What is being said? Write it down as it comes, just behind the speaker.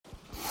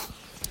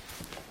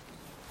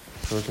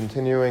So we're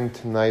continuing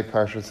tonight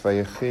Parshas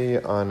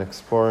Vayechi on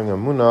exploring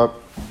Emunah.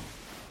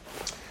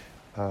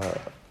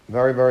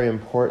 Very, very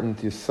important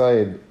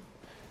yesod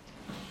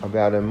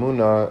about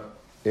Emunah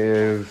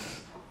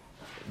is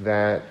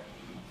that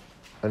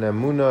an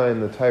Emunah in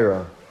the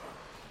Torah.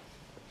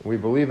 We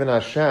believe in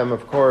Hashem,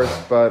 of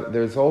course, but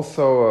there's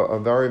also a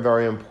very,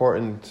 very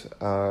important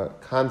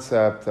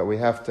concept that we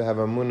have to have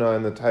Emunah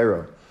in the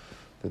Torah.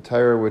 The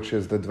Torah, which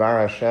is the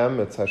Dvar Hashem,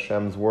 it's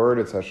Hashem's word,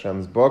 it's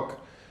Hashem's book.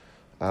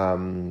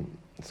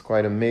 It's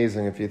quite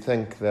amazing if you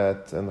think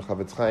that, and the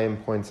Chavetz Chaim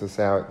points us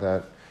out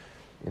that,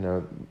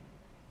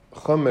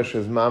 Chumash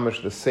is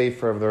mamish the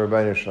sefer of the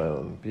Rebbeinu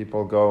Shalom.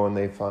 People go and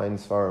they find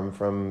svarim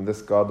from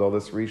this Gadol,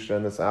 this Risha,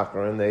 and this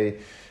Achar, and they,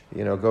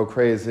 go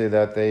crazy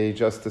that they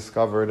just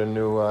discovered a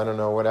new,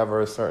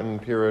 a certain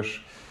Pirush.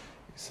 He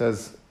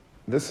says,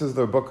 this is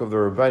the book of the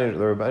Rebbeinu.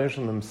 The Rebbeinu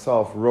Shalom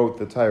himself wrote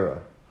the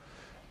Torah.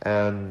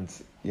 And,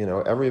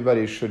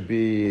 everybody should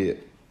be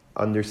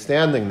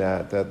understanding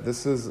that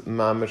this is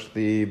mamish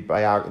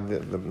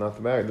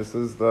this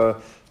is the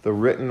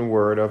written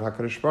word of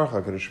HaKadosh Baruch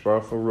Hu. HaKadosh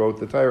Baruch Hu wrote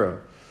the Torah.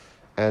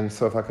 And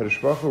so if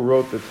HaKadosh Baruch Hu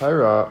wrote the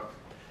Torah,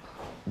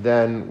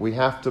 then we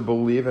have to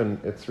believe,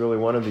 and it's really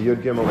one of the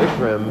Yud Gimel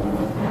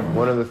Ikrim,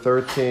 one of the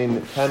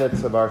 13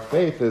 tenets of our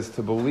faith is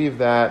to believe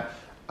that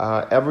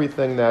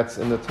everything that's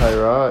in the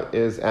Torah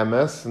is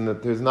emes, and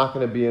that there's not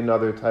going to be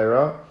another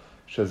Torah.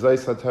 Shezay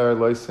Satar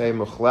Loisei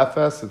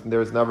Muchlefes,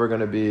 there's never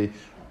going to be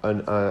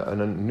a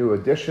new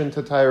addition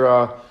to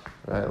Torah,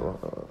 right?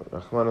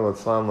 Rahman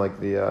al-Islam, like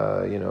the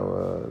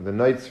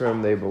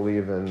Neitzrim, they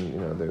believe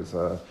in, there's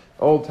a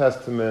Old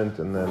Testament,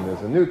 and then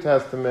there's a New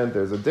Testament,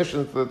 there's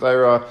additions to the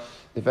Torah.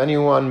 If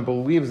anyone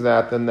believes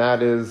that, then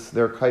that is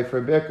their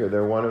Kaifer Biker,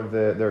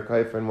 they're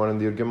Kaifer in one of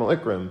the Yud Gimel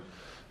Ikrim,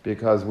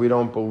 because we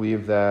don't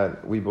believe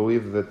that, we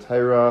believe the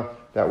Torah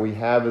that we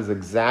have is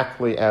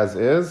exactly as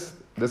is.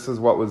 This is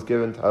what was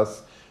given to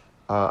us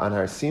on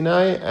Har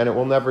Sinai, and it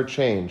will never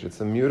change.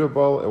 It's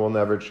immutable, it will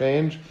never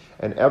change,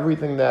 and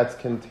everything that's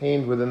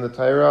contained within the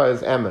Torah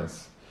is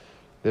emes.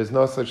 There's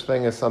no such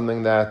thing as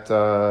something that,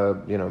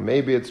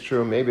 maybe it's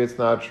true, maybe it's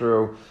not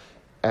true,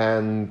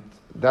 and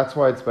that's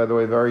why it's, by the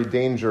way, very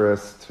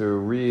dangerous to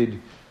read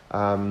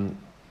from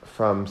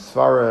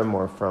Svarim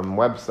or from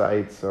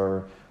websites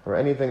or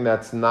anything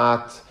that's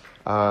not,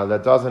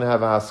 that doesn't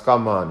have a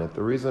haskama on it.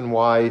 The reason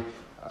why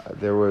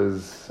there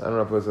was, I don't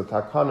know if it was a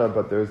takana,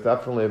 but there's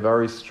definitely a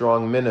very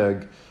strong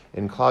minhag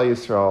in Klal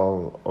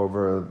Yisrael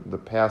over the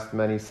past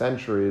many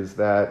centuries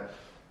that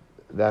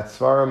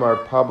svarim are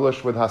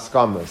published with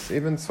haskamas.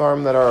 Even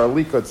svarim that are a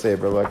likut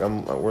sefer, like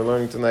we're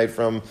learning tonight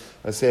from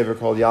a sefer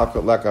called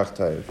Yalkut Lekach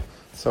Tov.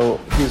 So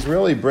he's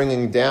really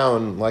bringing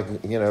down,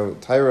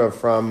 Torah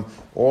from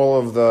all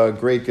of the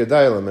great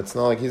Gedalim. It's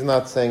not like he's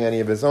not saying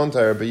any of his own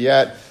Torah, but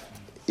yet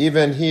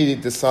even he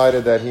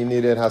decided that he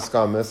needed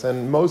haskamas,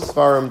 and most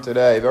svarim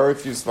today, very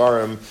few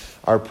svarim,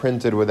 are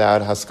printed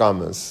without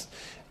haskamas.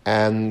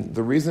 And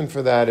the reason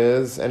for that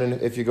is, and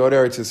if you go to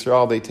Eretz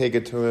Yisrael, they take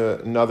it to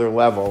another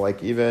level,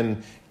 like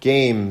even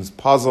games,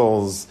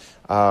 puzzles,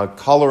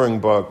 coloring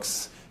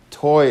books,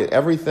 toy,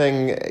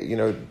 everything,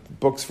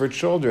 books for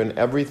children,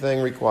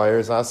 everything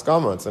requires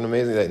haskama. It's an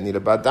amazing, they need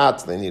a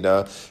badat, they need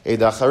a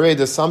Eid Acharei,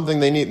 there's something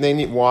they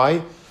need.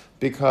 Why?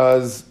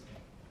 Because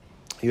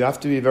you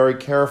have to be very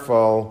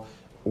careful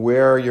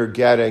where you're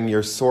getting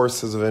your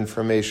sources of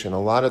information.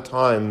 A lot of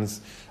times,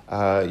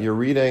 you're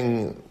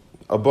reading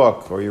a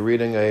book, or you're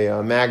reading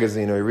a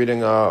magazine, or you're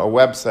reading a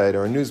website,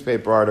 or a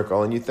newspaper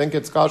article, and you think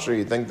it's kosher.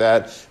 You think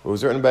that it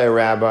was written by a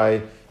rabbi.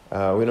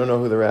 We don't know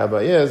who the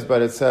rabbi is,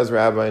 but it says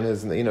rabbi, and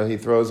his, he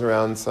throws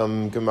around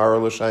some Gemara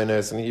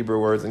Lashonos and Hebrew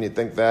words, and you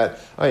think that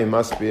he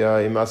must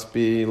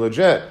be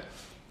legit.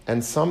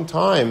 And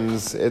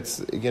sometimes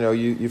it's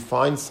you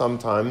find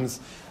sometimes.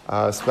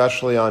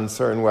 Especially on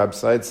certain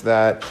websites,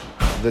 that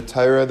the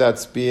Torah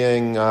that's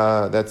being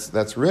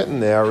that's written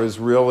there is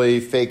really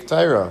fake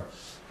Torah,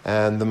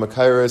 and the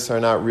Makairis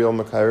are not real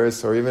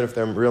Makairis, or even if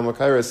they're real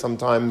Makairis,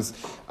 sometimes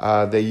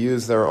they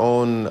use their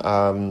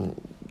own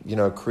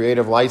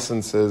creative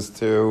licenses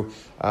to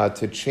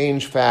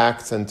change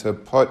facts and to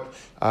put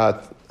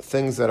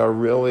things that are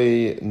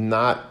really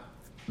not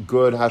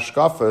good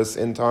hashkafas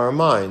into our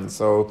minds.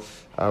 So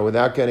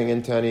without getting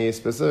into any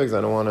specifics,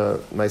 I don't want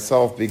to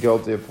myself be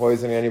guilty of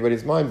poisoning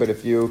anybody's mind, but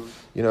if you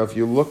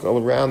look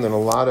around in a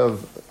lot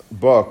of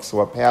books,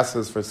 what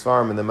passes for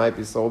Svarim, and they might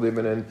be sold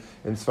even in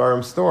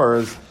Svarim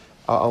stores,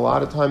 a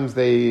lot of times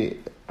they,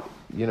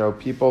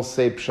 people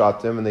say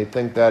pshatim, and they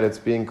think that it's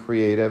being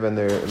creative, and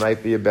it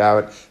might be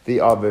about the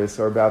Avis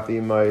or about the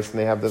Imais, and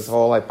they have this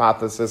whole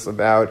hypothesis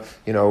about,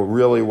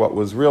 really what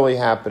was really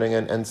happening,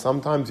 and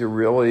sometimes you're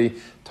really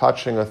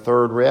touching a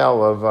third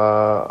rail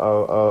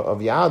of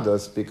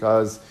Yadus,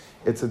 because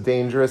it's a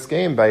dangerous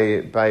game.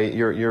 By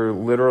you're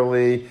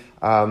literally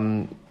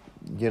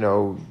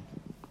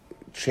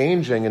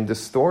changing and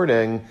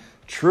distorting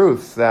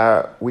truths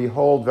that we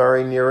hold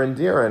very near and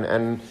dear,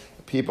 and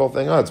people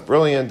think, oh, it's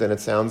brilliant and it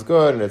sounds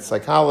good and it's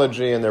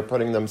psychology, and they're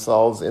putting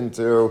themselves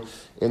into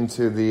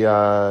the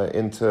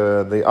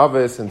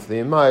avis, into the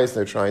imais.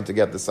 They're trying to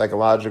get the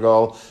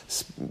psychological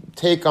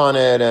take on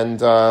it.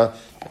 And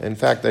in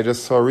fact, I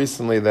just saw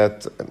recently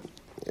that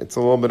it's a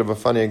little bit of a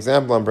funny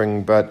example I'm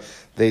bringing, but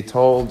they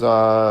told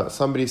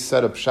somebody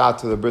set up shot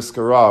to the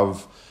Brisker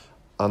Rav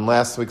on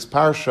last week's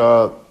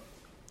parsha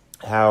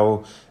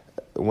how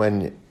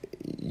when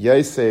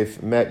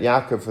Yosef met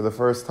Yaakov for the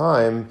first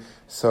time,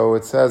 so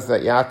it says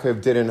that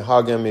Yaakov didn't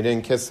hug him, he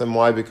didn't kiss him.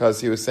 Why? Because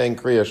he was saying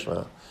Kriya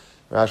Shema.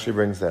 Rashi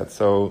brings that.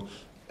 So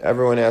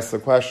everyone asks the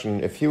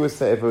question, if it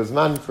was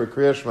meant for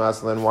Kriya Shema,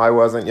 so then why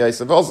wasn't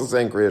Yosef also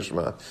saying Kriya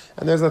Shema?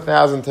 And there's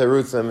 1,000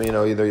 terutzim,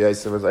 either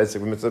Yosef was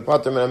Isaac mitzvah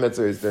patim and a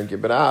mitzvah, he's doing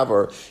kibbut av,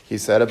 or he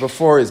said it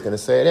before, he's going to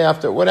say it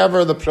after,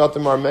 whatever the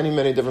pshatim are, many,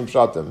 many different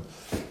pshatim.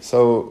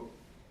 So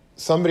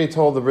somebody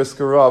told the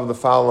Brisker Rav the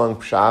following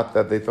pshat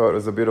that they thought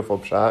was a beautiful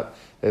pshat.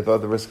 They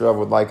thought the Brisker Rav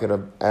would like it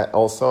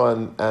also,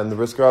 and the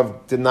Brisker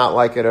Rav did not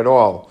like it at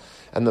all.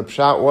 And the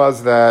pshat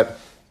was that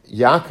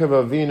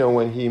Yaakov Avinu,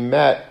 when he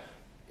met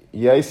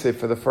Yosef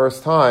for the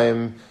first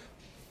time,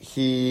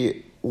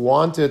 he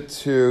wanted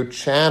to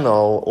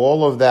channel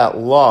all of that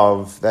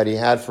love that he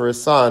had for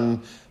his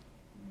son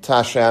to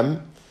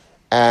Hashem.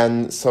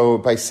 And so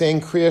by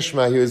saying Kriya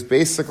Shema, he was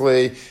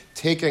basically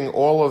taking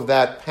all of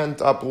that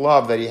pent-up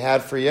love that he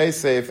had for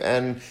Yosef,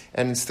 and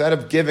instead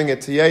of giving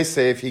it to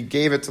Yosef, he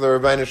gave it to the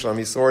Rebbeinu Shalom.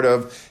 It's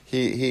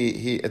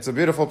a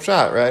beautiful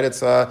pshat, right?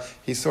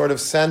 He sort of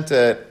sent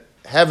it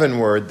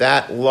heavenward,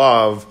 that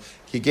love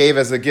he gave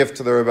as a gift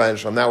to the Rebbeinu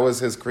Shalom. That was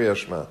his Kriya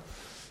Shema.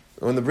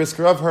 When the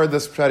Brisker Rav heard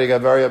this pshat, he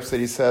got very upset.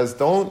 He says,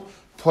 don't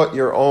put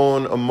your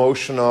own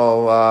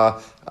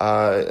emotional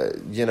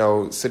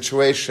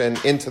situation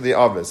into the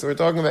others. So we're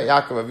talking about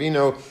Yaakov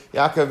Avinu.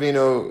 Yaakov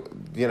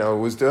Avinu,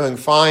 was doing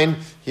fine.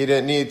 He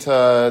didn't need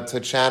to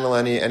channel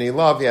any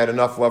love. He had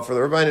enough love for the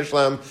Rebbeinu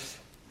Shalom.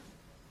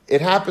 It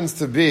happens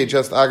to be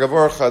just agav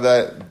orcha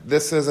that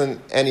this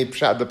isn't any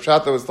pshat. The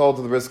pshat that was told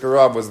to the Brisker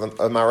Rav was a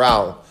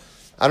maral.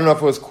 I don't know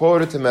if it was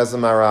quoted to him as a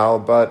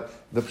maral, but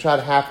the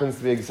pshat happens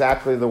to be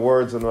exactly the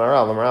words of the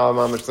maral. The maral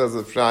mamash says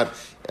the pshat,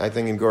 I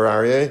think in Gur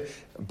Aryeh.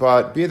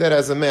 But be that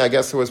as it may, I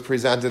guess it was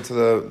presented to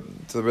the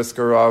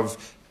Brisker Rav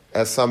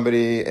as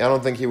somebody. I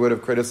don't think he would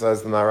have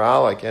criticized the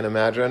maral. I can't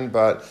imagine,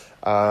 but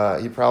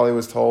he probably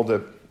was told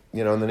it,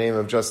 in the name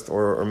of just,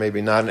 or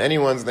maybe not in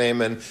anyone's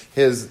name. And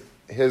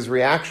his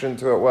reaction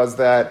to it was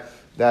that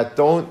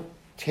don't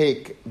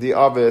take the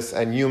others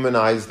and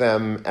humanize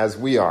them as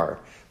we are.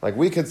 Like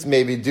we could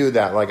maybe do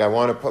that. Like I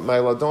want to put my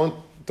love.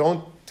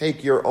 Don't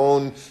take your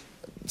own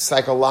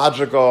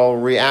psychological,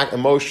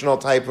 emotional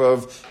type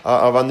of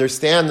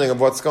understanding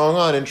of what's going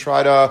on and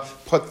try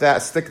to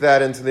stick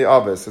that into the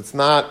others. It's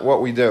not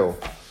what we do.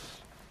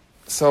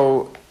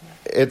 So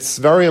it's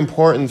very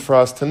important for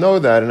us to know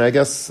that. And I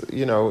guess,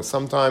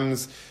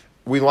 sometimes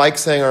we like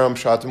saying our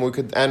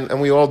pshatim,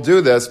 and we all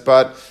do this,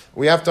 but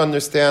we have to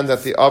understand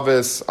that the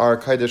others are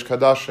Kodesh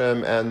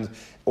Kadashim, and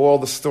all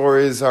the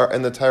stories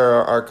in the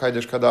Torah are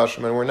Kodesh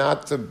Kadashim, and we're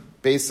not to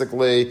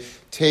basically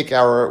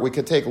we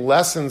could take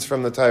lessons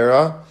from the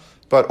Torah,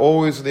 but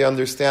always with the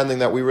understanding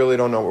that we really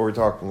don't know what we're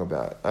talking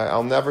about.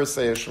 I'll never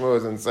say a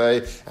shmuz and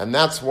say, and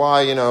that's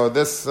why, these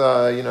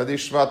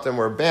shvatim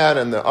were bad,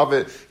 and the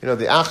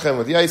Achem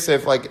with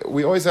Yosef, like,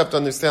 we always have to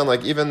understand,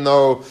 like, even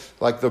though,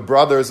 like, the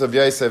brothers of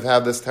Yosef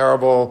have this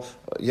terrible,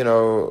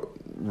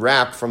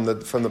 rap from the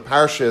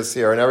parshas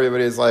here, and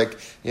everybody's like,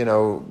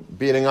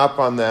 beating up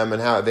on them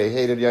and how they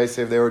hated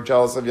Yosef, they were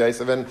jealous of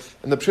Yosef, and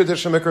the Pshuta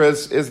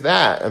Shemikra is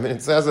that. I mean,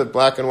 it says it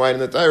black and white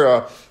in the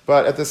Torah,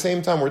 but at the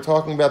same time, we're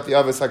talking about the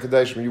Avos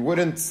HaKadoshim. You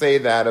wouldn't say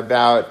that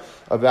about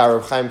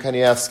Rav Chaim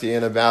Kanievsky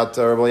and about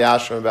Rav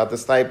Elyashim, about the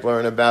Stipler,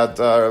 and about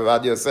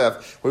Rav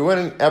Yosef. We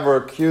wouldn't ever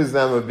accuse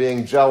them of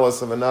being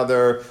jealous of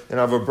another,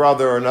 of a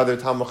brother or another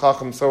Talmud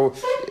Chacham. So,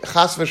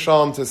 chas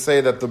v'shalom, to say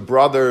that the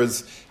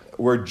brothers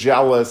were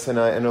jealous in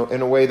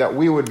a way that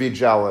we would be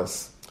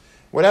jealous.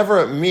 Whatever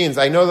it means,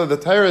 I know that the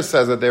Torah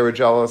says that they were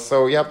jealous,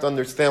 so you have to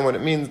understand what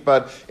it means,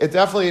 but it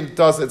definitely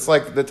does. It's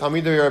like the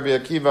Talmidei Rabbi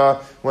Akiva,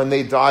 when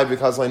they died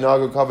because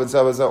Leinagu Kavod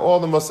Zevah,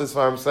 all the Muslims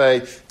farm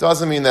say,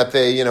 doesn't mean that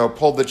they,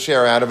 pulled the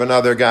chair out of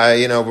another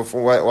guy,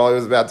 before while he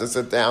was about to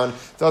sit down.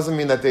 Doesn't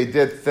mean that they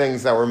did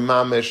things that were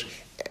mamish,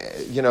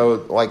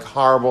 like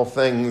horrible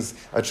things,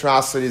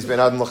 atrocities,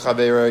 ben adam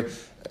l'chaverei.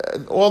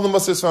 All the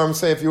Muslims farm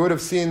say, if you would have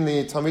seen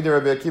the Talmidei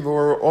Rabbi Akiva, who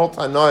were all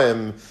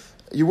Tanoim,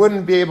 you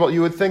would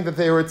think that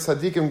they were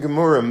tzaddikim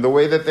gemurim, the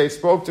way that they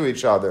spoke to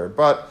each other.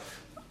 But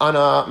on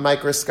a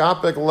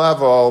microscopic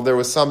level, there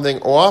was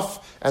something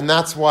off, and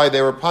that's why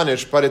they were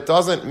punished. But it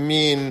doesn't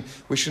mean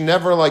we should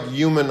never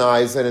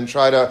humanize it and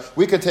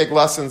we could take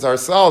lessons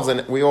ourselves,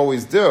 and we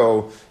always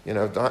do.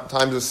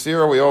 Times of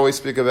Sphira, we always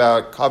speak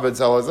about Kavod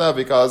Zelazeh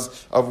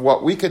because of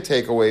what we could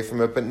take away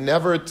from it, but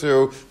never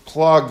to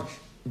plug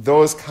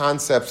those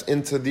concepts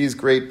into these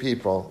great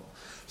people.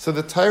 So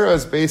the Torah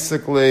is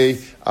basically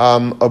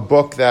a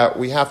book that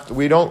we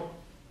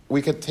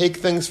could take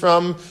things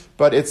from,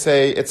 but it's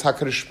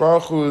HaKadosh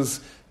Baruch Hu's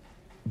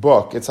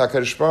book. It's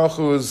HaKadosh Baruch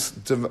Hu's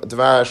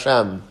Dvar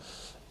Hashem.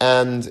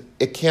 And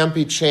it can't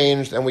be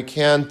changed, and we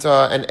can't,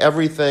 and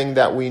everything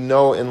that we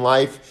know in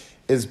life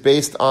is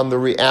based on the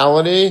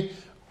reality,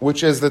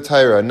 which is the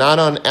Torah, not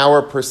on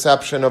our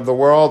perception of the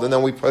world, and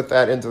then we put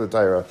that into the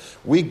Torah.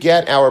 We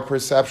get our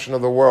perception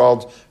of the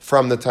world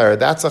from the Torah.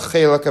 That's a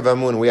chelak of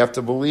Amun. We have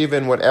to believe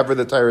in whatever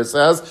the Torah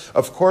says.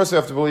 Of course, we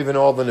have to believe in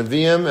all the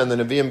Nevi'im, and the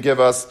Nevi'im give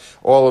us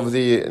all of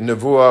the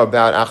Nevuah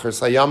about Achar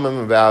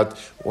Sayamim, about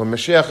when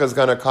Mashiach is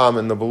going to come,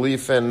 and the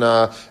belief in, in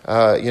Schar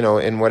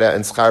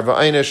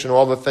V'Einish, and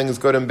all the things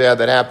good and bad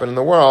that happen in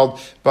the world.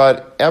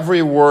 But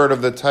every word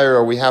of the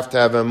Torah, we have to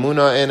have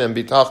Amunah in and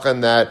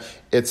bitachon that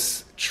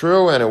it's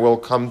true, and it will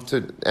come to,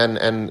 and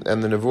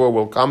the nevuah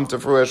will come to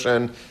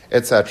fruition,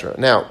 etc.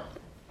 Now,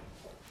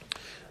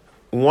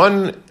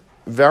 one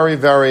very,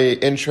 very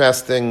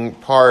interesting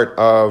part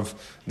of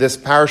this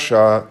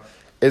parsha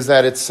is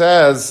that it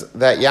says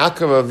that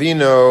Yaakov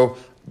Avinu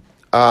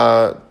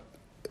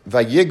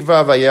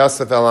vayigva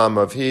vayasef el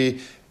amav.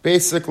 He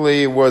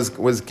basically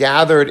was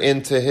gathered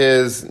into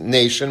his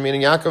nation,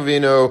 meaning Yaakov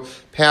Avinu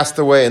passed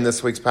away in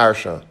this week's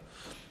parsha.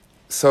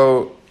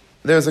 So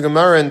there's a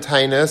Gemara in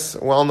Tainus,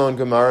 a well-known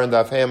Gemara in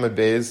Daf Hamad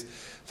Beis.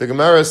 The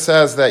Gemara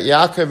says that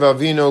Yaakov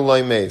Avinu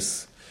lo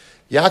meis.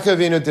 Yaakov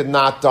Avinu did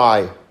not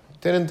die.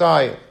 Didn't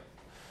die.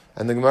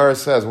 And the Gemara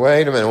says,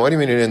 wait a minute, what do you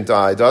mean he didn't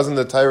die? Doesn't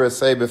the Torah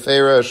say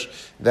beferish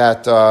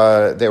that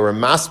they were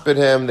maspid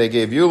him, they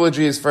gave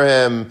eulogies for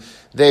him,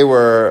 they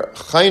were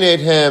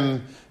chayned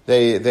him,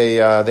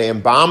 they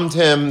embalmed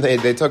him,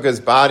 they took his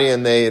body,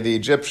 and the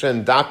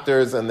Egyptian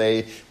doctors, and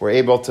they were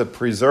able to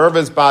preserve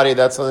his body.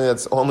 That's something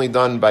that's only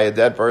done by a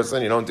dead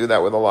person. You don't do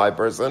that with a live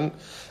person.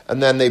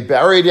 And then they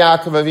buried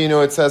Yaakov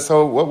Avinu. It says,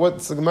 so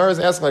what's the Gemara is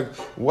asking,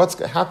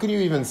 how can you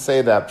even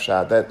say that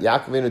pshat, that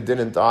Yaakov Avinu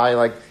didn't die?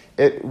 Like,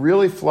 it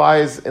really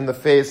flies in the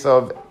face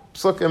of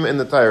psukim in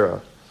the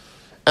Torah.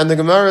 And the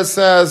Gemara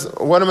says,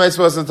 what am I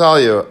supposed to tell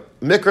you?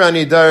 Mikra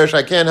ani darish,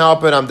 I can't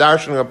help it. I'm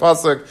darshaning a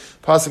pasuk.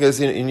 Pasuk is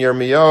in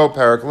Yirmiyahu,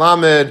 Parak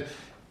Lamed,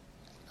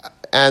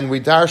 and we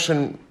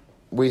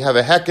have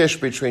a hekesh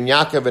between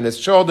Yaakov and his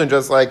children,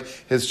 just like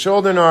his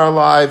children are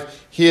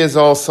alive, he is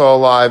also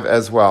alive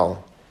as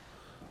well.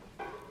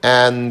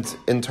 And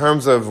in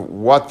terms of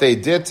what they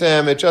did to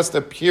him, it just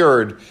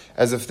appeared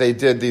as if they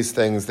did these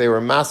things. They were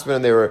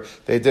masbin,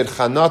 they did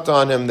chanot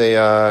on him,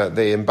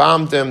 they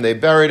embalmed him, they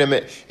buried him.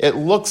 It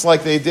looks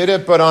like they did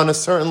it, but on a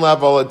certain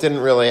level, it didn't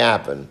really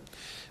happen.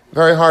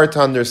 Very hard to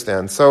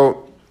understand.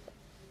 So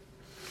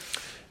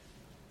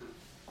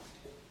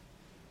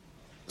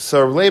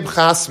Leib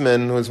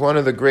Chasman, who was one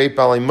of the great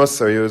Balei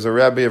Musar, he was a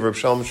Rebbe of Reb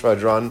Shalom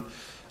Shvadron,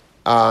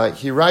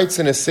 he writes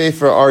in his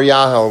Sefer Ar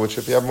Yahel, which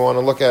if you ever want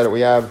to look at it,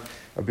 we have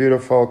a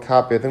beautiful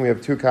copy. I think we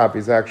have 2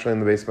 copies actually in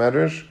the Beis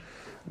Medrash.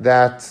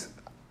 That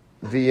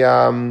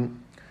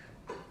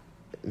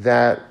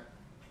that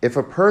if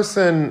a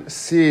person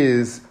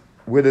sees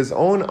with his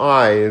own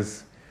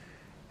eyes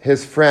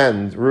his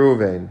friend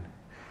Reuven,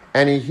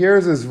 and he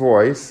hears his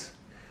voice,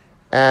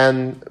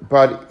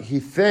 but he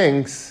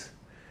thinks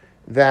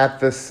that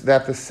the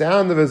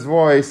sound of his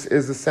voice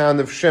is the sound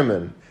of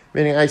Shimon.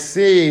 Meaning, I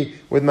see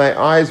with my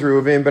eyes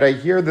Reuven, but I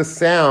hear the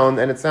sound,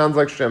 and it sounds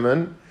like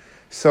Shimon.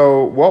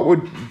 So, what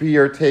would be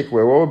your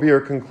takeaway? What would be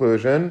your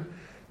conclusion?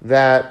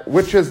 That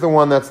which is the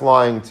one that's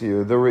lying to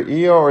you, the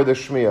Re'iyah or the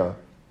Shmiya?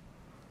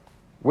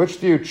 Which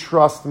do you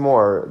trust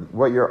more?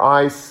 What your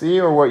eyes see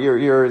or what your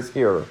ears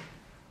hear?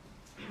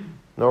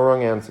 No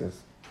wrong answers.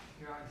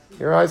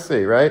 Your eyes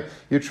see, right?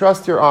 You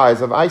trust your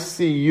eyes. If I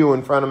see you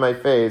in front of my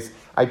face,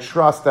 I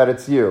trust that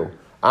it's you.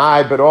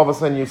 But all of a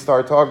sudden you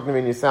start talking to me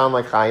and you sound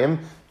like Chaim.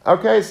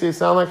 Okay, so you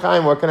sound like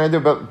Chaim. What can I do?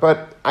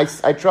 But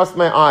I trust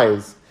my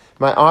eyes.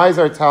 My eyes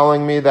are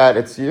telling me that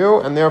it's you,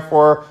 and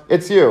therefore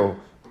it's you.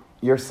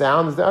 Your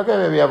sound is okay.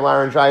 Maybe you have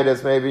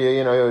laryngitis. Maybe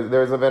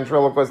there's a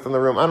ventriloquist in the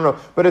room. I don't know,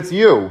 but it's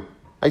you.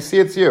 I see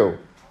it's you.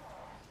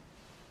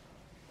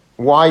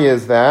 Why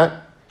is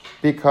that?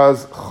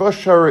 Because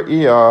chush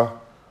ha're'iyah,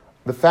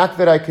 the fact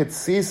that I could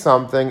see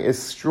something,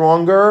 is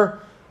stronger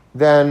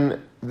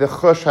than the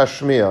chush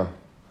hashmiya.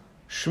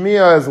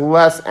 Shmiya is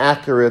less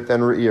accurate than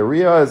re'iyah.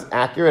 Re'iyah is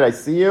accurate. I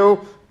see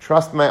you.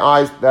 Trust my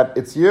eyes that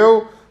it's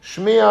you.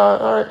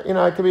 Shmiya,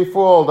 I could be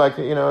fooled.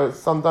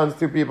 Sometimes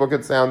 2 people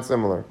could sound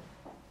similar.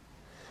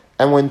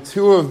 And when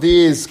 2 of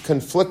these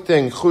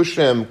conflicting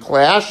chushim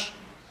clash,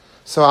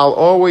 so I'll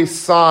always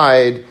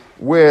side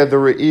with the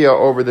re'iyah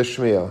over the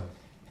shmiya.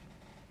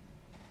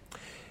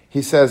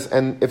 He says,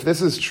 and if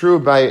this is true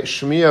by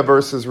shmiya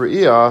versus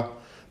re'iyah,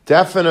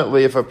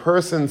 definitely if a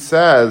person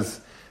says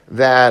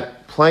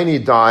that Pliny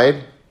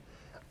died,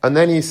 and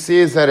then he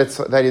sees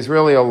that he's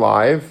really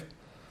alive,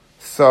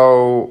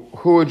 so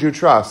who would you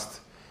trust?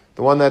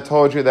 The one that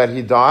told you that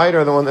he died,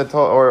 or the one that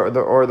told,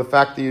 or the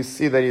fact that you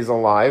see that he's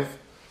alive?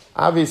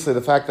 Obviously,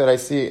 the fact that I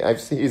see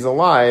he's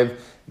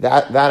alive,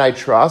 that I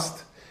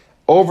trust,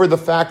 over the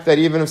fact that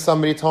even if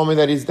somebody told me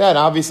that he's dead,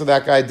 obviously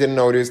that guy didn't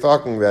know what he was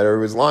talking about, or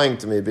he was lying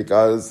to me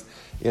because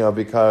he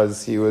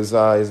was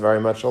he's very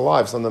much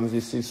alive. Sometimes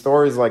you see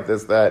stories like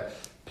this that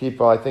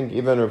people, I think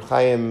even Reb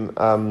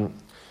Chaim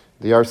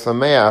the Yar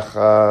Sameach,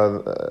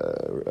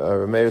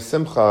 Meir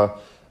Simcha,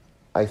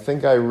 I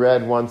think I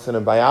read once in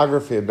a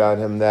biography about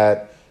him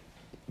that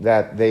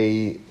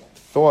they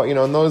thought, in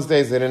those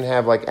days they didn't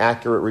have like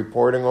accurate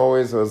reporting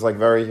always. It was like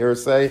very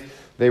hearsay.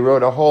 They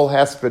wrote a whole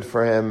hesped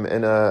for him,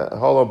 a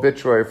whole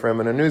obituary for him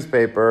in a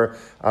newspaper,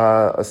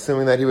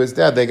 assuming that he was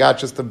dead. They got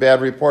just a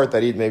bad report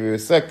that maybe he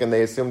was sick, and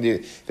they assumed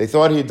they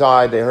thought he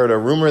died. They heard a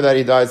rumor that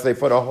he died, so they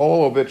put a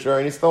whole obituary,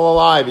 and he's still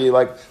alive. He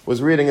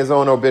was reading his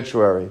own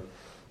obituary.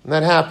 And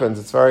that happens.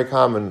 It's very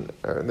common.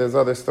 There's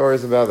other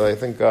stories about it. I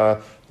think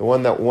the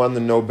one that won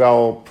the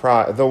Nobel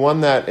Prize, the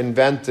one that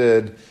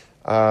invented,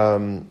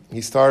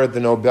 he started the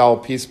Nobel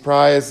Peace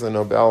Prize, the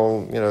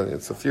Nobel,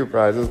 it's a few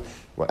prizes,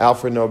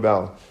 Alfred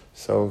Nobel.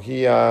 So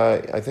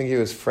I think he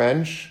was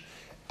French,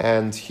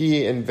 and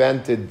he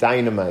invented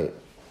dynamite.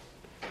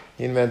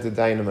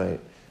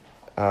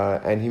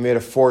 And he made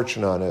a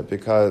fortune on it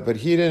but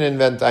he didn't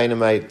invent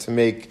dynamite to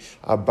make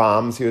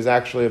bombs. He was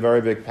actually a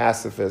very big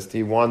pacifist.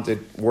 He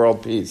wanted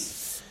world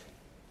peace.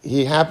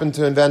 He happened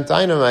to invent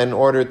dynamite in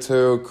order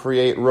to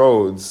create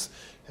roads.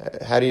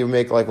 How do you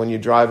make, like when you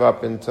drive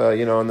up into,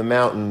 in the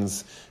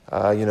mountains,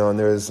 and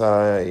there's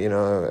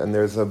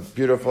a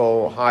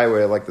beautiful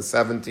highway like the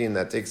 17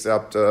 that takes you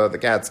up to the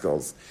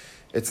Catskills.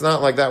 It's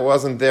not like that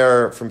wasn't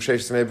there from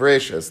Sheish Tzimei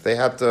Bereshis. They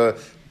had to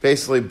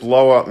basically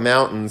blow up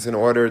mountains in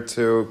order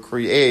to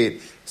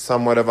create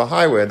somewhat of a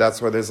highway.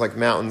 That's where there's like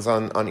mountains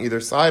on either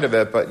side of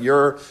it, but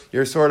you're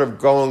sort of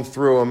going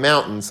through a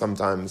mountain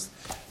sometimes.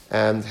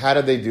 And how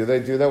did they do?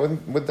 They do that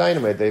with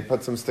dynamite. They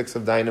put some sticks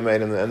of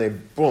dynamite and they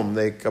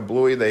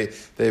kablooey,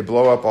 they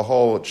blow up a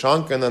whole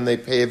chunk and then they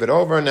pave it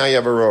over and now you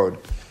have a road.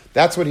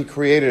 That's what he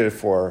created it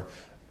for.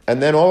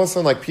 And then all of a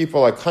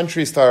sudden,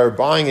 countries started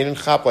buying it. He didn't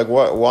chop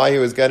why he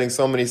was getting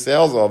so many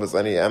sales all of a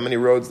sudden. How many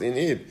roads do you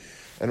need?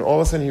 And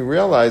all of a sudden he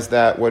realized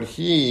that what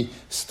he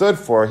stood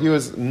for, he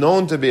was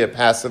known to be a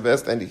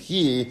pacifist, and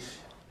he,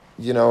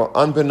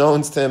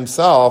 unbeknownst to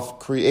himself,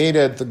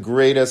 created the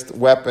greatest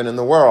weapon in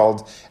the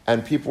world,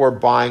 and people were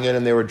buying it,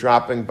 and they were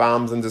dropping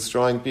bombs and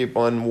destroying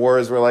people, and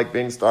wars were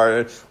being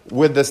started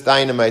with this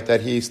dynamite that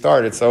he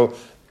started. So,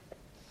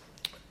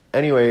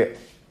 anyway,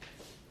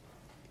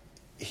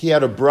 he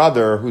had a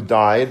brother who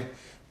died,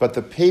 but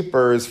the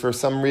papers, for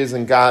some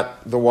reason,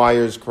 got the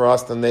wires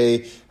crossed, and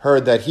they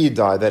heard that he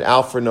died, that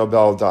Alfred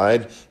Nobel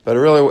died. But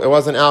it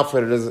wasn't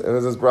Alfred, it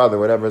was his brother,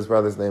 whatever his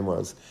brother's name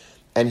was.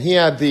 And he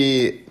had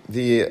the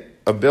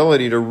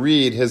ability to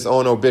read his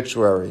own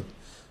obituary,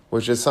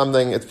 which is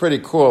something, it's pretty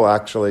cool,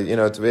 actually,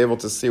 to be able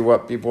to see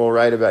what people will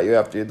write about you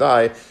after you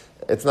die.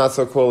 It's not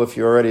so cool if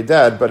you're already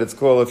dead, but it's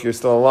cool if you're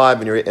still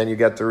alive and you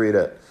get to read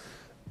it.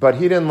 But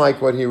he didn't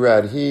like what he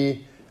read.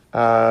 He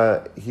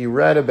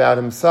read about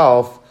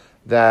himself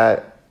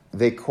that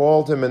they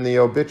called him in the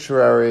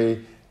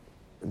obituary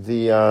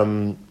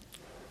the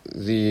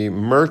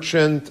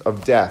merchant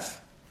of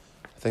death.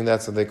 I think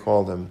that's what they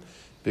called him.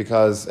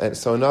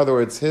 So in other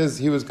words,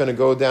 he was going to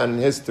go down in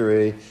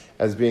history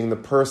as being the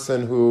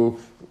person who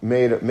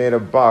made a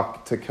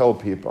buck to kill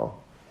people.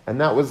 And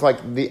that was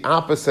the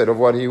opposite of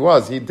what he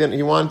was. He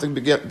wanted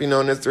to be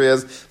known in history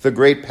as the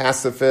great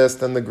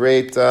pacifist and the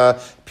great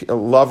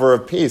lover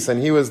of peace.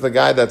 And he was the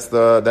guy that's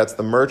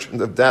the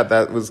merchant of death.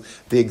 That was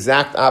the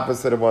exact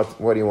opposite of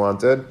what he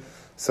wanted.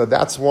 So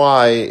that's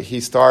why he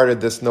started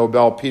this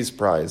Nobel Peace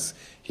Prize.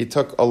 He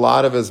took a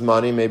lot of his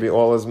money, maybe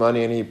all his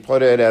money, and he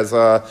put it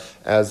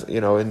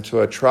into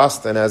a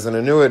trust and as an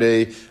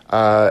annuity.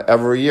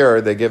 Every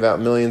year they give out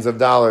millions of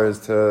dollars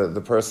to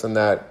the person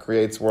that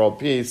creates world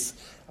peace.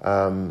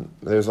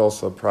 There's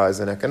also a prize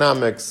in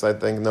economics, I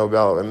think,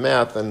 Nobel in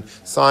math and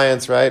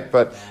science, right?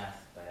 But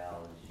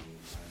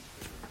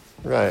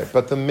right.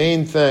 But the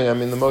main thing,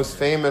 the most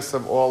famous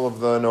of all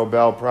of the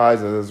Nobel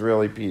Prizes is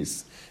really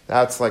peace.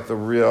 That's the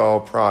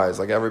real prize.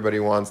 Everybody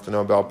wants the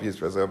Nobel Peace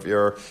Prize. So if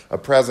you're a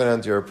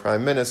president, you're a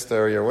prime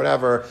minister, you're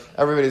whatever,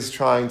 everybody's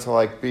trying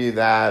to be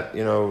that,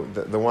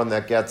 the one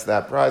that gets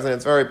that prize, and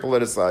it's very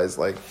politicized.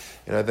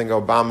 I think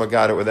Obama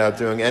got it without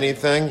doing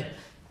anything.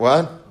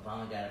 What?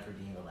 Obama got it for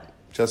being elected.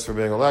 Just for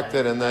being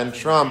elected, and then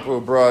Trump, who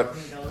brought,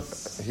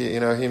 he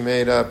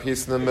made a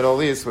peace in the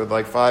Middle East with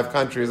 5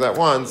 countries at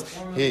once.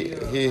 He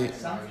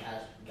Trump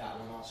got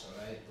one also,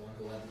 right? The one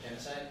who led the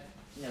genocide.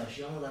 No,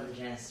 she only led the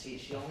genocide.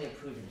 She only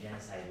approved the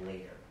genocide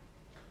later.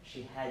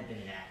 She had been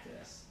an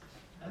activist.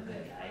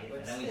 Okay.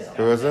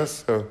 Who is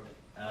this? Who?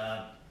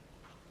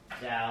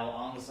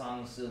 Aung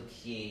San Suu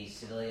Kyi,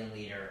 civilian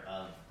leader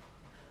of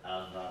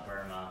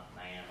Burma,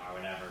 Myanmar,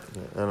 whatever.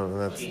 I don't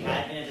know. She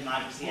had been a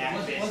democracy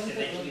activist, and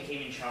then she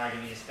became in charge,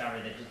 and we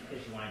discovered that just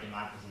because she wanted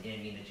democracy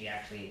didn't mean that she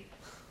actually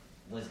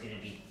was going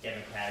to be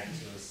democratic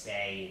to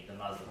say the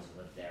Muslims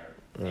who lived there.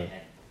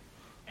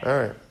 All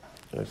right.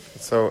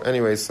 So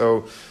anyway,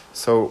 so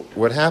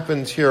what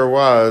happened here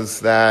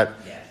was that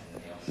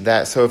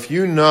so if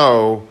you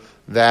know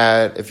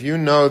that if you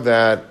know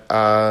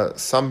that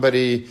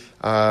somebody,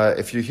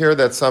 if you hear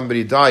that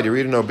somebody died, you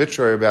read an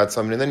obituary about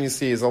somebody, and then you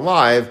see he's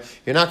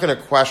alive, you're not going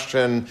to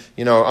question,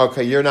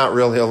 okay, you're not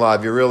really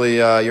alive,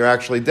 you're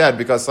actually dead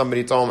because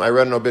somebody told him, I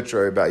read an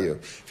obituary about you.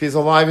 If he's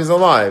alive, he's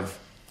alive.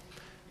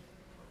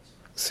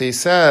 So he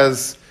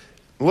says,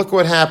 look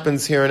what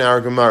happens here in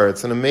our Gemara.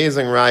 It's an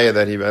amazing raya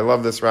I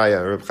love this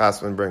raya Reb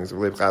Chasman brings,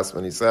 Reb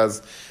Chasman. He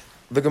says,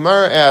 the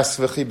Gemara asks,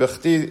 V'chi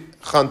b'chti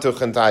chantu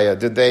chantaya.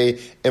 Did they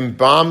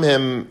embalm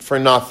him for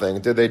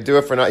nothing? Did they do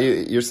it for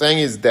nothing? You're saying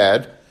he's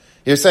dead.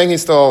 You're saying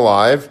he's still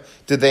alive.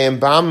 Did they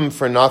embalm him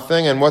for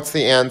nothing? And what's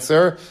the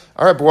answer?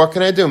 All right, but what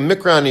can I do?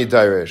 Mikrani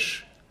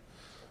dairish.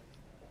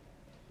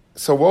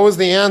 So what was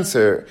the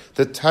answer?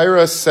 The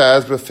Torah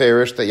says,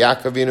 b'ferish, that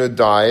Yaakov Avinu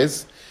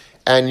dies,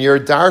 and you're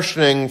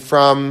darshaning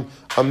from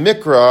a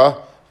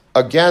mikra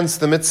against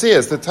the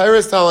Metzias. The Torah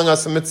is telling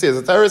us the Metzias.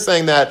 The Torah is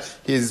saying that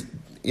he's,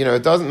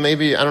 it doesn't,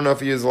 maybe, I don't know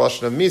if you use the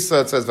Lashon of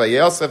Misa, it says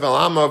Vayelsev El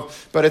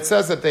Amav, but it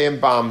says that they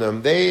embalmed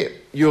him, they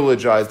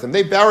eulogized him,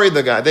 they buried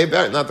the guy, they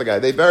buried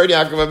Yaakov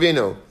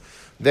Avinu.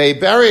 They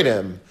buried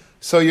him.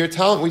 So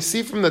we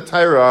see from the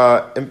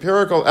Torah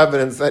empirical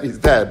evidence that he's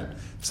dead.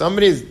 If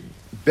somebody's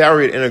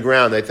buried in a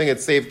ground, I think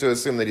it's safe to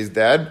assume that he's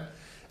dead.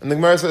 And the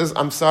Gemara says,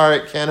 I'm sorry,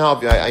 can't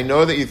help you. I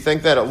know that you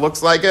think that it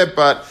looks like it,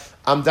 but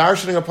I'm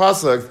darshaning a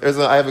pasuk.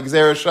 I have a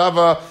gzera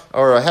shava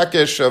or a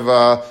hekesh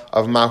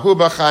of mahu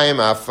b'chaim,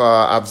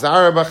 of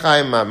zara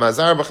b'chaim,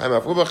 mazar b'chaim,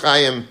 afu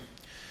b'chaim.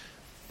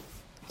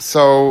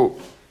 So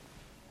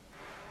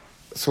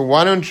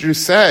why don't you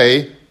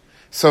say?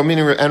 So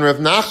meaning, and Rav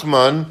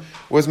Nachman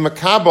was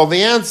makabel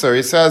the answer.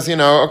 He says,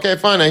 okay,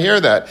 fine, I hear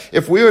that.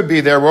 If we would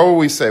be there, what would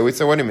we say? We'd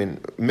say, what do you mean,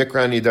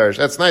 mikra nidarish?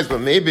 That's nice, but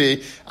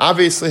maybe,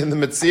 obviously, the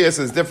Metzias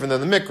is different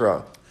than the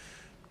mikra.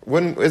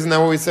 Isn't that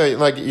what we say?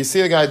 Like, you see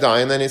a guy die,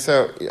 and then he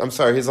says, I'm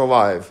sorry, he's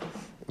alive.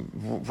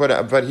 But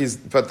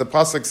the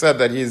pasuk said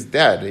that he's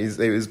dead.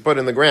 He was put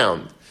in the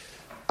ground.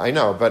 I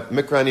know, but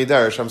mikra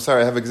nidarish, I'm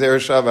sorry, I have a gzera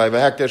shava, I have a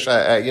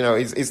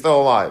hekesh, he's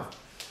still alive.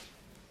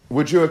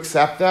 Would you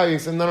accept that? You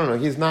said, no,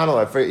 he's not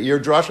alive. Your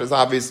drasha is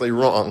obviously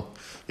wrong.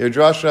 Your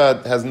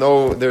drasha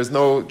there's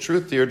no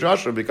truth to your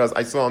drasha because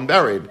I saw him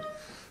buried.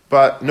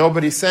 But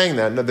nobody's saying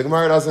that. No, the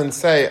Gemara doesn't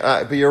say,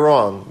 but you're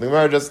wrong. The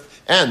Gemara just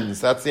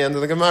ends. That's the end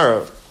of the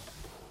Gemara.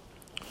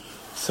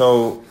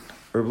 So,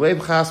 Reb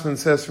Leib Chasman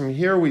says, from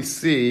here we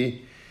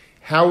see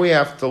how we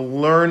have to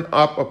learn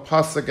up a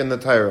pasuk in the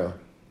Torah.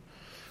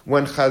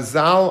 When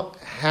Chazal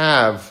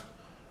have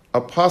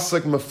a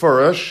pasuk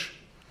mefurish,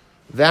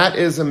 that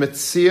is a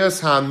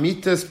Metzias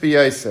ha'amitas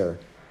b'yaser.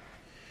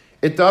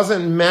 It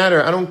doesn't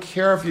matter. I don't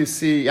care if you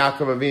see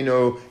Yaakov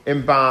Avinu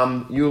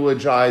embalmed,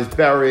 eulogized,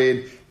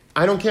 buried.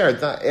 I don't care.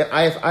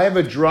 I have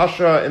a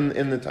drasha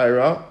in the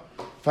Torah.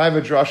 If I have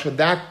a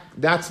drasha,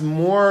 that's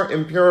more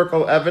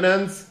empirical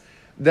evidence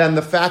than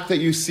the fact that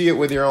you see it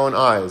with your own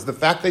eyes. The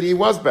fact that he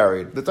was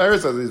buried. The Torah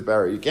says he's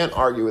buried. You can't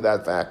argue with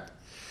that fact.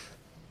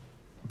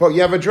 But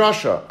you have a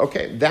drasha.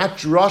 Okay, that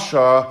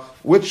drasha,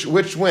 which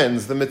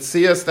wins? The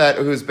Metzias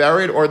who's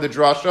buried or the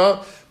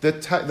drasha? The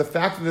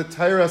fact that the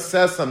Torah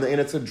says something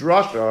and it's a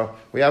drasha,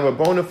 we have a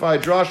bona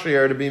fide drasha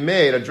here to be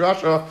made. A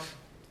drasha,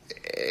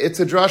 it's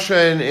a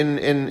drasha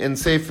in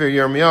Sefer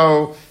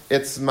Yirmiyahu.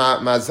 It's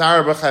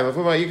mazar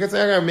b'chaim. You can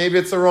say, okay, maybe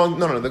it's the wrong.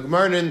 No. The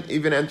Gemara didn't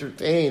even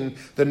entertain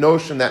the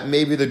notion that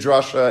maybe the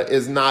drasha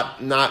is not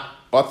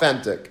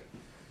authentic.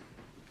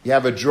 You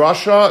have a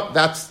drasha,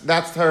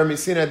 that's Torah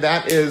Messina,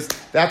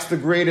 that's the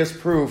greatest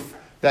proof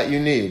that you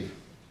need.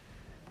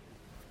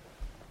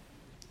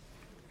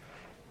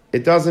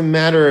 It doesn't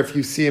matter if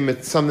you see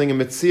something in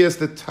Metzias,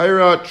 the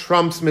Torah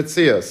trumps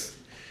Metzias.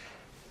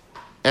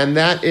 And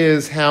that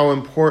is how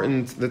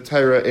important the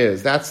Torah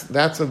is.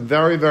 That's a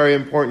very, very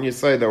important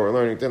yesod that we're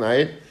learning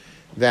tonight,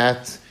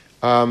 that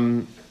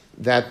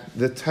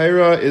the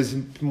Torah is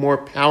more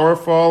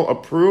powerful a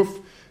proof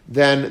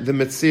than the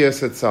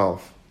Metzias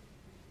itself.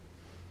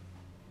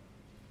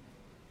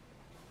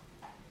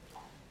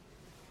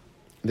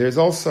 There's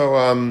also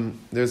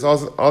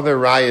other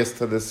rayas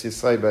to this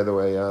yesod, by the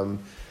way.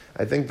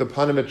 I think the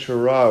Panamit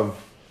Sharav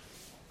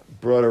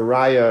brought a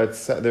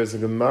raya. There's a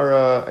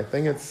Gemara, I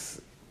think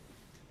it's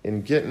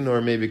in Gittin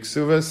or maybe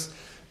Ksuvas,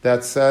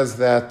 that says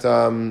that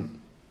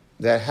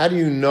how do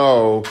you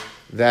know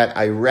that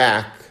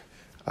Iraq,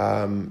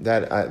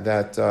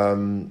 that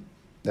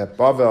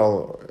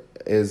Bavel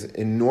is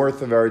in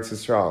north of Eretz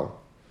Yisrael?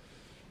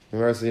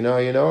 Gemara says, you know how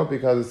you know it?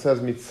 Because it says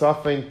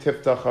Mitzafin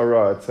Tiftach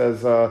Hara. It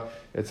says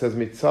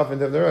Mitzafin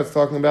Tiftach Hara. It's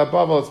talking about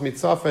Bavel. It's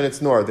Mitzafin.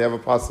 It's north. They have a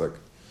pasuk.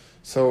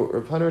 So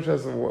Reb Hanur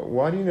says,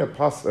 why do you need a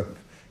pasuk?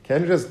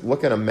 Can't you just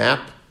look at a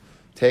map?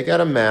 Take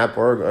out a map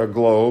or a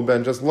globe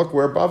and just look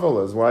where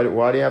Bavel is. Why do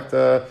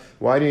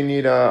you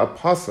need a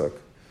pasuk?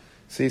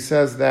 So he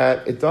says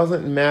that it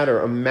doesn't matter.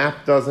 A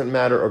map doesn't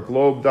matter. A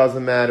globe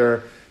doesn't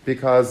matter,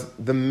 because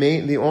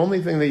the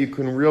only thing that you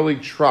can really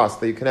trust,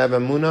 that you can have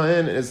emunah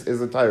in, is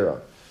the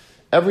Torah.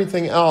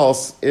 Everything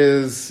else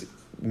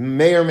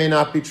may or may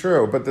not be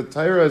true, but the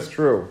Torah is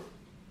true.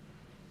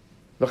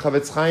 The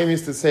Chavetz Chaim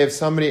used to say, if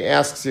somebody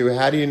asks you,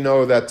 how do you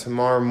know that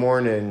tomorrow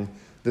morning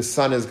the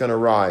sun is going to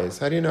rise?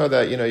 How do you know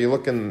that? You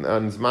look on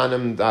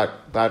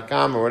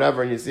zmanim.com or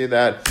whatever, and you see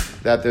that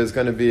there's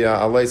going to be a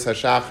Aleis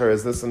HaShachar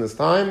is this and this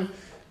time.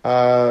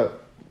 How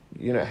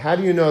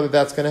do you know that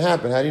that's going to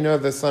happen? How do you know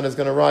the sun is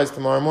going to rise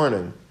tomorrow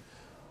morning?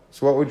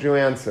 So what would you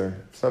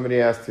answer? If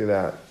somebody asked you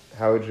that,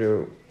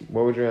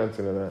 what would you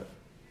answer to that?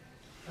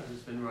 Because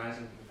it's been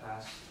rising for the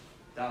past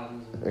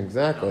thousands of years.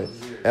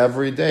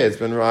 Every day it's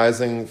been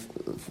rising.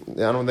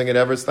 I don't think it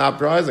ever stopped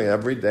rising.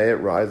 Every day it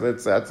rises,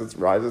 it sets, it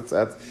rises, it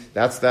sets.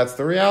 That's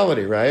the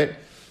reality, right?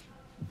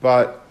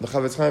 But the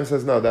Chavetz Chaim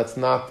says no. That's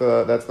not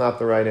the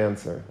right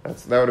answer.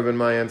 That would have been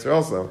my answer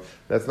also.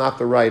 That's not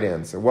the right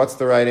answer. What's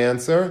the right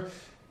answer?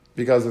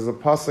 Because there's a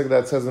pasuk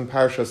that says in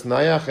Parshas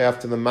Nayach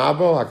after the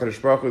Mabul,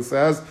 HaKadosh Baruch Hu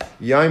says,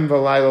 "Yom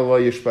v'layla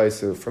lo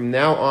yishbaisu." From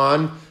now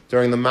on,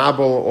 during the Mabul,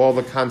 all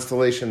the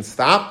constellations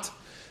stopped.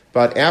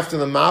 But after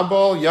the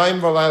Mabul, Yom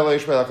v'layla lo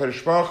yishbaisu.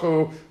 HaKadosh Baruch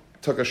Hu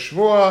took a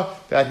shvuah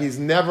that he's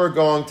never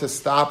going to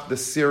stop the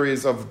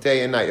series of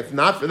day and night. If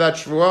not for that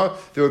shvuah,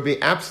 there would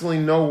be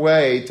absolutely no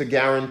way to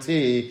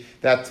guarantee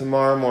that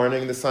tomorrow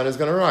morning the sun is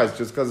going to rise.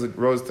 Just because it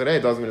rose today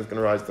doesn't mean it's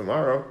going to rise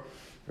tomorrow.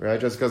 Right?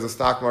 Just because the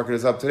stock market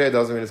is up today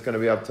doesn't mean it's going to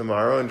be up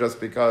tomorrow, and just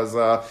because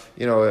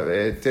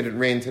it didn't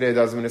rain today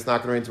doesn't mean it's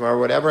not going to rain tomorrow.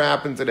 Whatever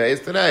happened today is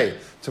today.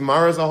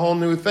 Tomorrow is a whole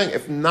new thing.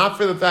 If not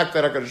for the fact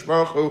that HaKadosh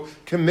Baruch Hu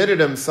committed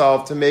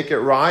himself to make it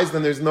rise,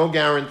 then there's no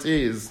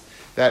guarantees.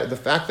 That the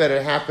fact that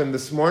it happened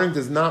this morning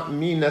does not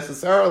mean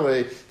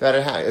necessarily that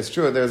it's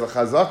true. There's a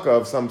chazakah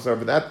of some sort,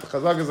 but that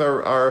chazakas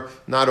are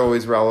not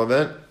always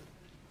relevant.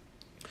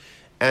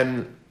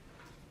 And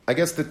I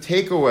guess this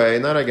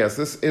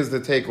is the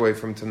takeaway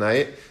from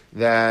tonight,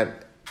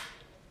 that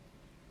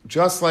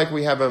just like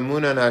we have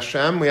Emunah in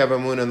Hashem, we have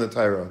Emunah in the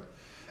Torah.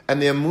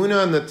 And the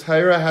Emunah in the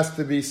Torah has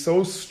to be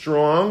so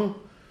strong,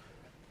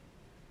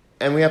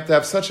 and we have to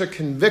have such a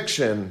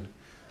conviction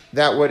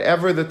that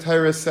whatever the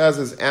Torah says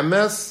is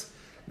emes,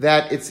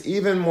 that it's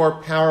even more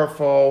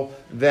powerful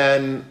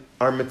than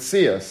our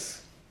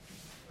Metzias.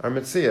 And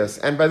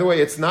by the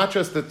way, it's not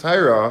just the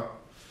Torah,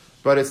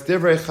 but it's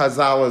Divrei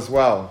Chazal as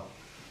well.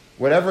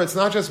 Whatever, it's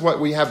not just what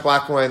we have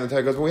black and white in the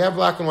Torah, because what we have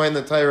black and white in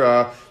the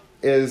Torah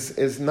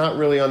is not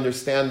really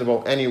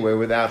understandable anyway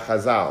without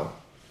Chazal.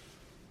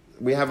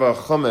 We have a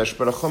Chumash,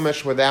 but a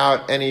Chumash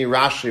without any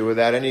Rashi,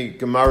 without any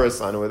Gemaras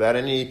on it, without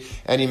any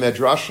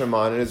Medrashim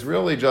on it, is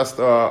really just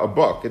a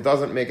book. It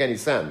doesn't make any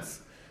sense.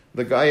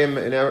 The guy in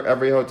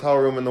every hotel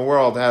room in the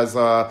world has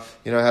a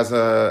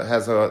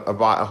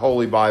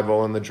holy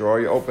Bible in the drawer.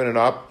 You open it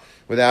up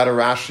without a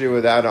Rashi,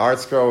 without an art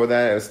scroll,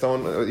 without a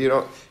stone. You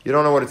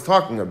don't know what it's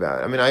talking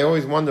about. I mean, I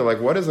always wonder,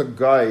 what is a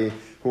guy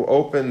who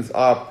opens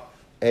up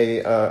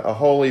a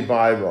holy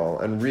Bible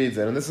and reads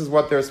it, and this is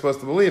what they're supposed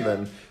to believe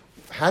in?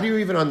 How do you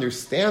even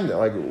understand it?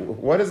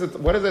 What is it?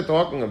 What is it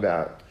talking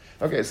about?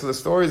 Okay, so the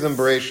stories in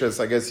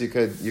Bereshis, I guess you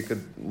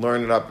could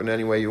learn it up in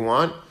any way you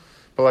want.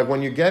 But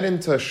when you get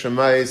into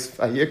Shemais,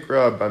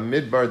 Vayikra,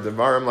 Bamidbar,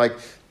 Devarim,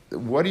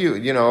 what do you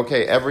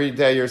okay, every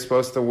day you're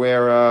supposed to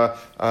wear a,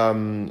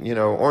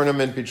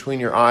 ornament between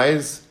your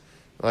eyes.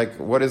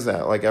 What is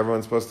that?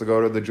 Everyone's supposed to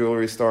go to the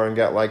jewelry store and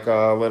get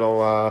a little,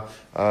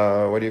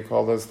 what do you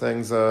call those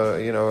things?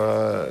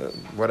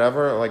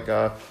 Whatever.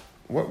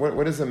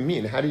 What does it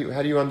mean? How do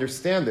you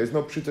understand? There's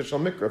no Pshuta Shel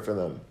Mikra for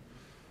them.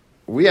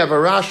 We have a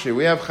Rashi,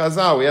 we have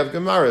Chazal, we have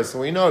Gemara, so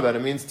we know that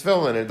it means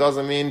tefillin. It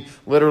doesn't mean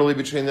literally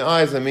between the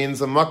eyes. It means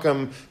the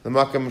makam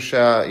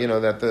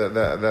that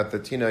the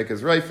tinaik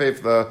is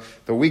reifef,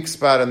 the weak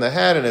spot in the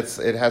head, and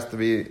it has to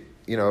be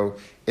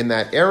in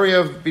that area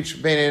of bein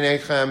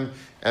einechem.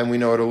 And we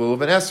know what a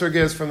lulav and esrog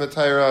is from the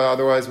Torah.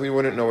 Otherwise, we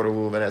wouldn't know what a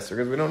lulav and esrog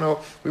is.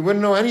 We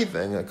wouldn't know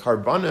anything. A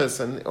karbanis,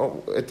 and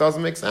it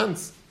doesn't make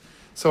sense.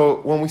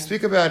 So when we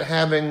speak about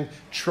having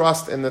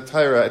trust in the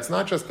Torah, it's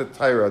not just the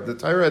Torah. The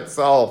Torah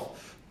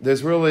itself,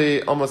 there's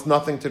really almost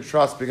nothing to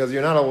trust because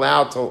you're not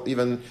allowed to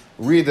even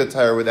read the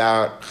Torah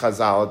without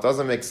Chazal. It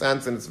doesn't make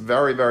sense, and it's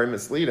very, very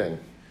misleading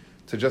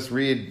to just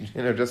read,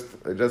 just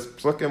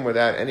psukim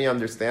without any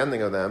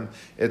understanding of them.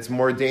 It's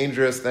more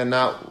dangerous than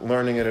not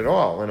learning it at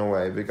all, in a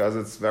way, because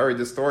it's very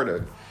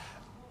distorted.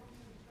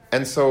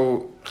 And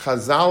so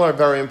Chazal are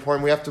very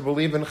important. We have to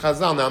believe in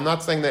Chazal. Now, I'm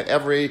not saying that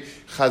every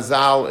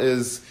Chazal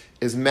is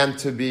meant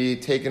to be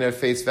taken at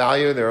face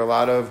value. There are a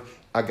lot of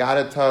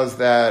agadatas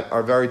that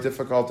are very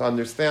difficult to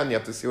understand. You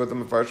have to see what the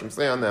Mefarshim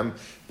say on them.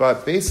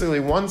 But basically,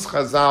 once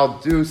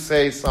Chazal do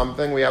say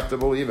something, we have to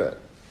believe it.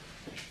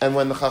 And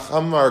when the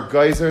Chacham are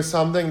geyser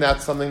something,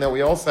 that's something that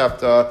we also have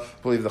to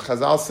believe. The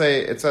Chazal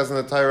say, it says in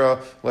the Torah,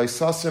 you're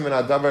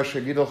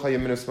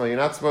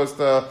not supposed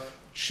to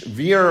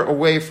veer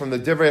away from the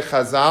Divrei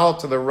Chazal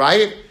to the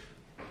right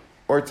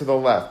or to the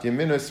left.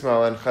 Yamin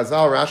Ismail. And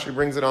Chazal, Rashi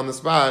brings it on the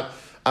spot,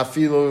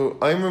 Afilu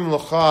Aimrim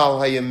L'chal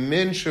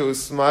Hayamin Shu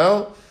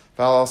Ismail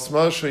Val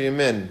Ismail Shu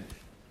Yamin.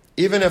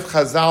 Even if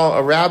Chazal,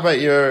 a rabbi,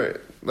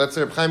 let's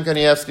say Chaim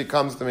Kanievsky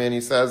comes to me and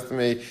he says to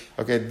me,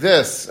 okay,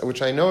 this,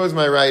 which I know is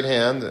my right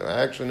hand,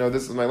 I actually know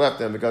this is my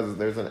left hand because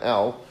there's an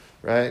L,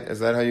 right? Is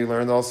that how you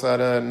learned also how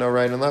to know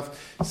right and left?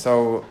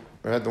 So,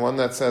 right, the one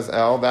that says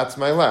L, that's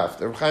my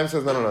left. Reb Chaim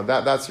says, no,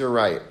 that's your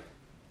right.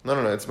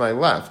 No, it's my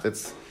left.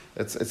 It's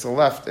a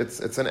left.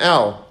 It's an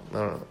L.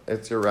 No,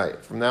 it's your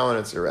right. From now on,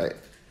 it's your right.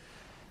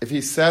 If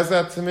he says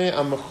that to me,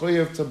 I'm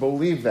mechuyev to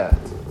believe that.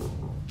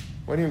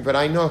 What do you mean? But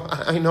I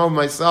know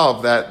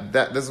myself that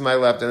this is my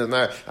left and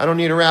I don't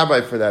need a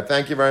rabbi for that.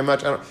 Thank you very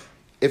much.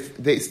 If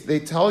they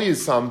tell you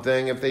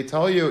something, if they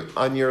tell you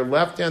on your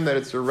left hand that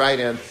it's your right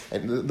hand,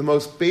 and the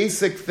most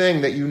basic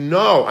thing that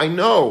I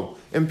know,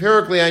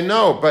 empirically I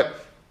know, but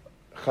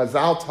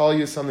Chazal tell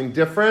you something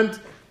different,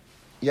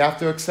 you have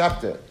to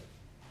accept it.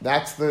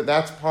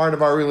 That's part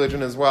of our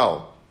religion as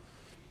well.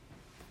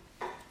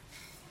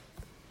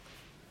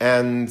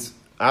 And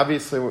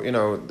obviously,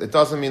 it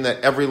doesn't mean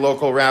that every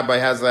local rabbi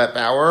has that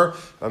power.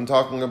 I'm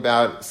talking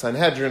about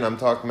Sanhedrin, I'm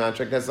talking about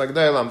Sheknes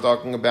HaGedolah, I'm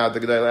talking about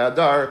the Gedolei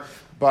Hadar,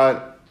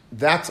 but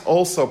that's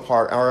also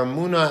part. Our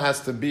emunah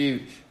has to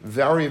be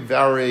very,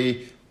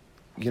 very,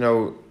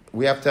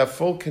 we have to have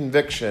full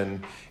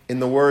conviction in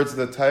the words of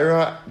the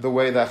Torah, the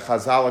way that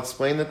Chazal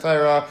explained the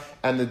Torah,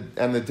 and the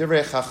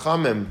Divrei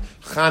Chachamim,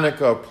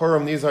 Chanukah,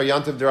 Purim, these are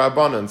Yantiv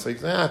D'Rabbanan. So you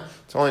say,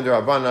 it's only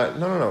D'Rabbanan.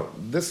 No.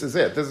 This is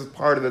it. This is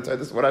part of the Torah.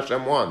 This is what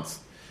Hashem wants.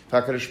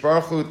 HaKadosh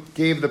Baruch Hu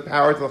gave the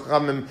power to the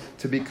Chachamim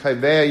to be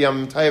Kaveh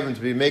Yam Tovim,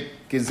 to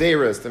make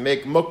Gezeres, to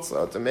make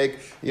Muktzah, to make,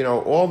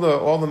 all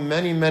the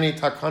many, many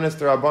Takanas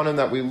D'Rabbanan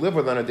that we live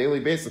with on a daily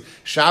basis.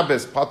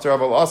 Shabbos, Pater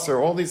Aval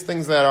Aser, all these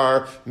things that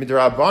are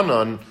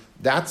Midrabbanan,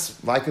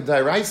 that's like a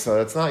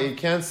Dairaisa. It's not, you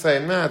can't say,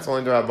 it's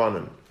only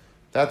D'Rabbanan.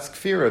 That's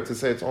kfira to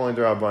say it's only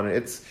D'Rabbanan.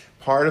 It's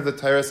part of the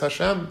Teiras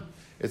Hashem.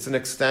 It's an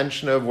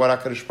extension of what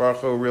HaKadosh Baruch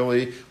Hu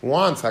really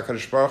wants.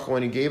 HaKadosh Baruch Hu,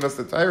 when He gave us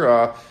the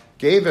Torah,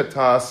 gave it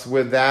to us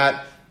with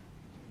that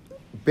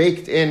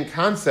baked-in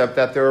concept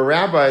that there are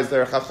rabbis,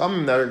 there are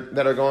chachamim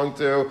that are going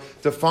to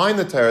define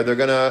the Torah.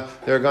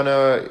 They're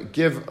gonna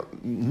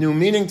give new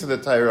meaning to the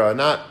Torah,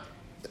 not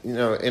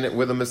in it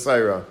with a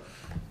Messiah.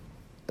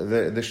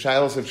 The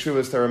Shilos of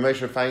Shuvas Torah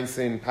Moshe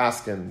Feinstein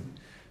Paskin.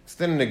 This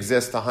didn't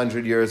exist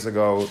 100 years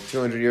ago,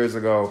 200 years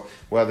ago,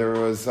 whether it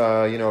was,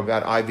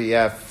 about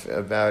IVF,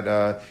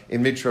 about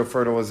in vitro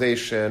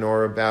fertilization,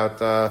 or about,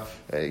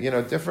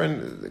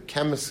 different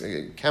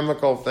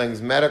chemical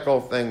things,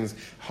 medical things,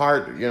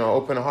 heart,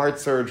 open heart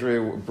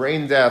surgery,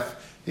 brain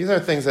death. These are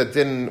things that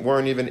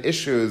weren't even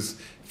issues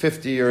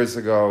 50 years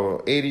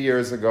ago, 80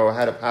 years ago,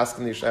 had a Paskin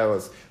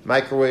Yishelas,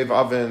 microwave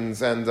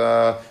ovens and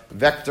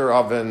vector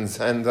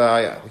ovens and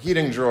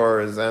heating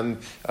drawers and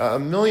a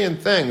million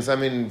things. I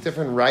mean,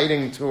 different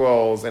writing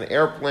tools and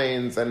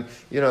airplanes and,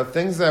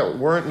 things that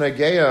weren't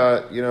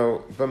Nageya,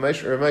 but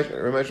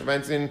Ramesh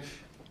Feinstein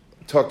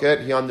took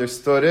it, he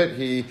understood it,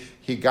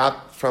 he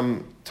got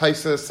from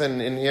Taisus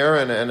in here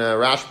and a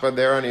Rashba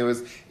there, and he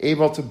was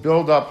able to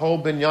build up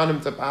whole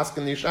binyanim to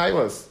Paskin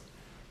Yishelas.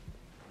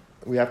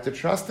 We have to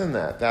trust in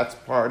that. That's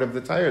part of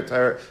the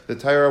Torah. The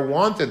Torah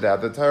wanted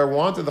that. The Torah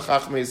wanted the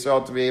Chachmei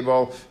Yisrael to be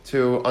able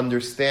to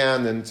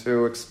understand and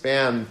to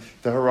expand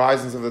the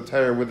horizons of the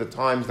Torah with the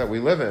times that we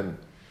live in.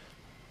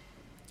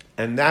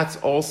 And that's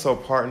also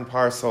part and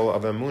parcel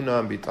of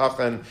Emunah and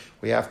Bitachon.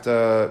 We have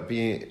to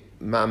be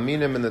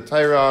ma'aminim in the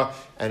Torah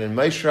and in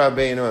Moshe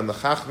Rabbeinu and the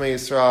Chachmei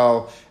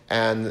Yisrael,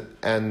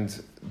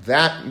 and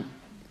that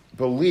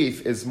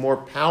belief is more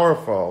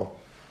powerful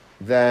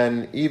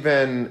than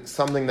even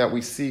something that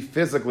we see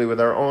physically with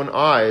our own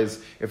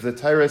eyes. If the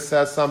Torah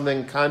says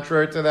something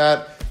contrary to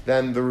that,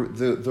 then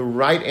the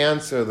right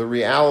answer, the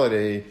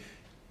reality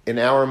in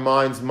our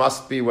minds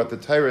must be what the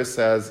Torah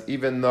says,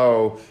 even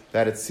though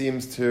that it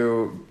seems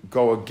to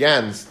go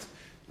against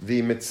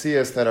the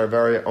mitzias that our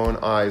very own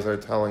eyes are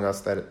telling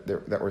us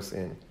that we're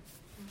seeing.